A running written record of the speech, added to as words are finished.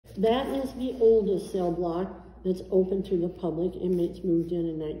That is the oldest cell block that's open to the public. Inmates moved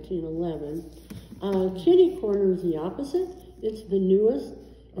in 1911. Kitty corner is the opposite. It's the newest.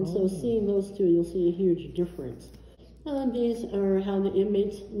 And so seeing those two, you'll see a huge difference. These are how the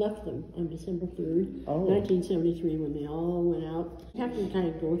inmates left them on December 3rd, 1973, when they all went out. You have to kind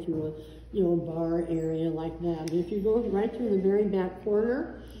of go through a, bar area like that. But if you go right through the very back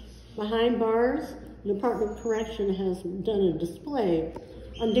corner, behind bars, the Department of Correction has done a display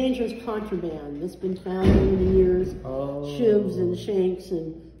on dangerous contraband that's been found over the years. Shivs and shanks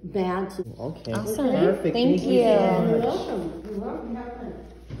and bats. Okay. Awesome. Perfect. Thank you. You're welcome. You're welcome. Have fun.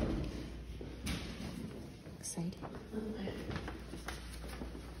 Exciting.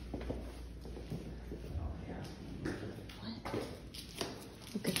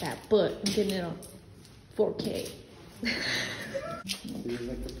 Look at that butt. I'm getting it on 4K. This is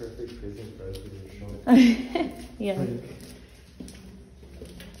like the perfect prison for us with your short. Yeah.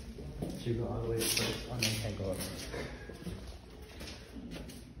 Should go all the way first. Oh, no, I can't go up.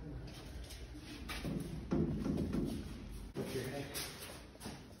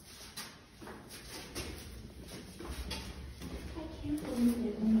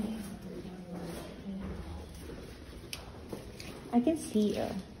 I can see you.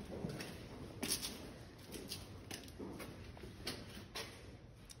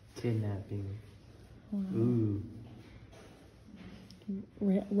 Kidnapping. Wow. Ooh.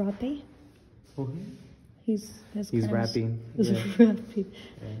 Rappy? What? He's rapping. He's Yeah. rapping.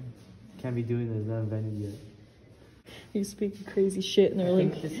 Yeah. Can't be doing it. It's not invented yet. He's speaking crazy shit, and they're I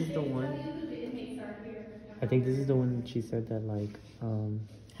like, think this is the one. I think this is the one that she said that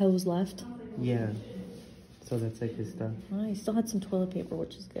hell was left. Yeah. So that's like his stuff. Oh, he still had some toilet paper,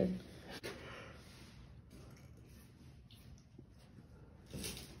 which is good.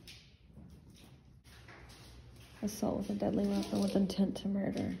 Assault with a deadly weapon with intent to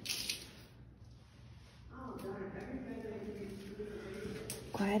murder.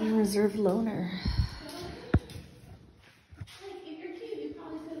 Quiet and reserved loner.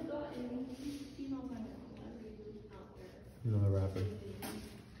 You know, a rapper.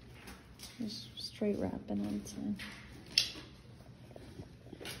 Just straight rapping on time.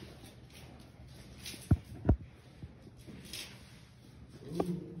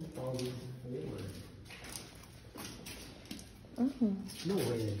 Oh. No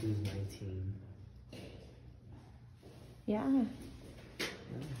way that dude's 19. Yeah.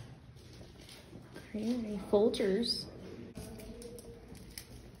 Crazy. Folgers.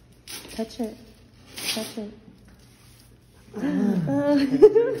 Touch it. Touch it.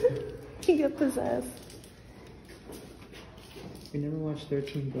 He got possessed. We never watched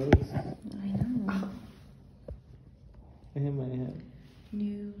 13 Ghosts. I know. I hit my head.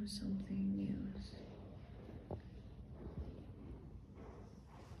 New something news.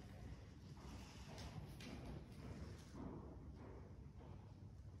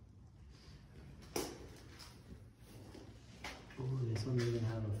 Oh, this one doesn't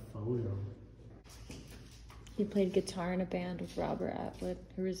have a photo. He played guitar in a band with Robert Atwood,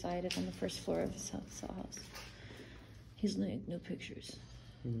 who resided on the first floor of the South Cell House. He's like, no pictures.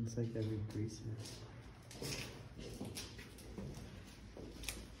 He looks like every greaser.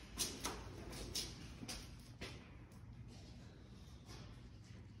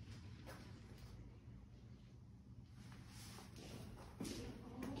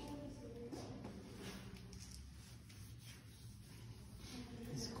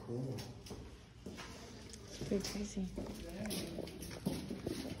 It's cool. It's pretty crazy.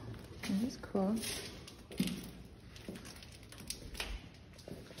 That is cool.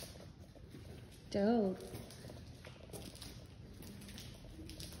 Dope.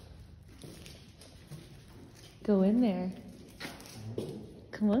 Go in there.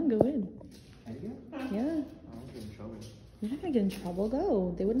 Come on, go in. Yeah. I'll get in trouble. You're not gonna get in trouble.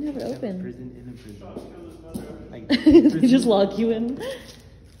 Go. They wouldn't have it open. Prison in a prison. Like, They just lock you in.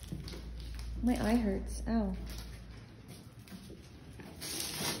 My eye hurts. Ow.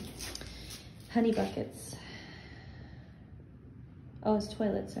 Honey buckets. Oh, it's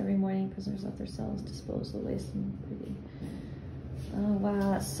toilets. Every morning, prisoners let their cells dispose of the waste and privy. Oh,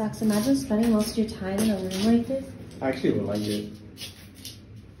 wow, that sucks. Imagine spending most of your time in a room like this. I actually would like it.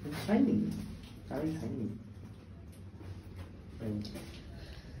 It's tiny. Very tiny. And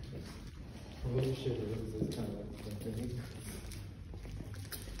I'm really sure it is kind of like thing.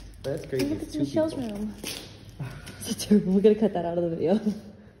 But that's crazy. Look, It's it's Michelle's people. room. It's terrible. We're gonna cut that out of the video.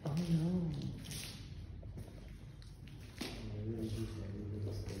 Oh no.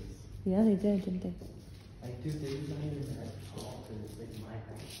 Yeah, they did, didn't they? Like, dude, they're not even that tall, because it's like my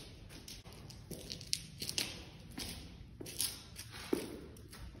height.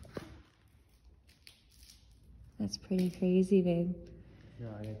 That's pretty crazy, babe. No,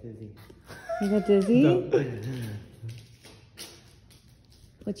 I got dizzy. You got dizzy? No.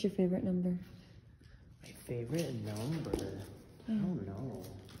 What's your favorite number? My favorite number? I don't know.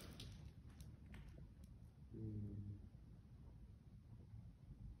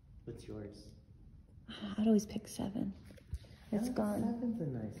 What's yours? I'd always pick 7. It's gone. 7's a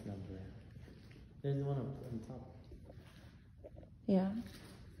nice number. There's one up on top. Yeah.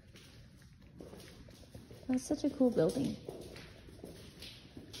 That's such a cool building.